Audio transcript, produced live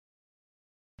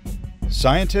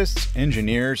Scientists,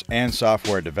 engineers, and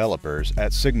software developers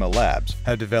at Sigma Labs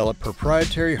have developed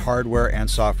proprietary hardware and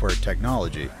software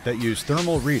technology that use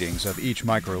thermal readings of each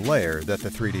microlayer that the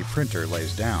 3D printer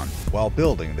lays down while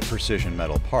building the precision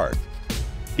metal part.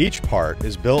 Each part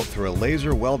is built through a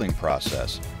laser welding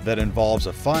process that involves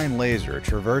a fine laser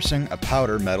traversing a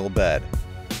powder metal bed,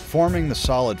 forming the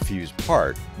solid fused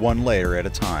part one layer at a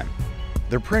time.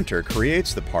 The printer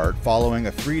creates the part following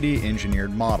a 3D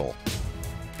engineered model.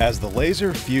 As the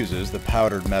laser fuses the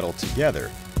powdered metal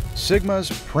together, Sigma's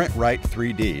PrintRight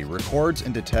 3D records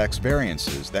and detects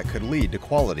variances that could lead to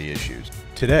quality issues.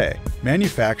 Today,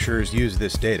 manufacturers use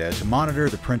this data to monitor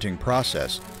the printing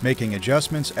process, making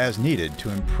adjustments as needed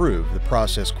to improve the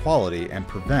process quality and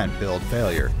prevent build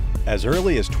failure. As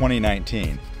early as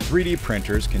 2019, 3D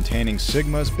printers containing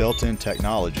Sigma's built-in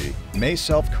technology may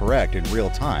self-correct in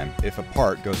real time if a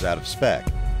part goes out of spec.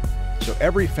 So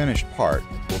every finished part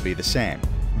will be the same.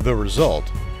 The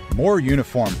result: more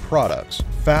uniform products,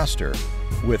 faster,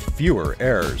 with fewer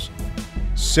errors.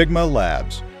 Sigma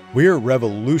Labs. We're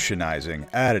revolutionizing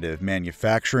additive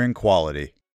manufacturing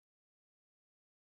quality.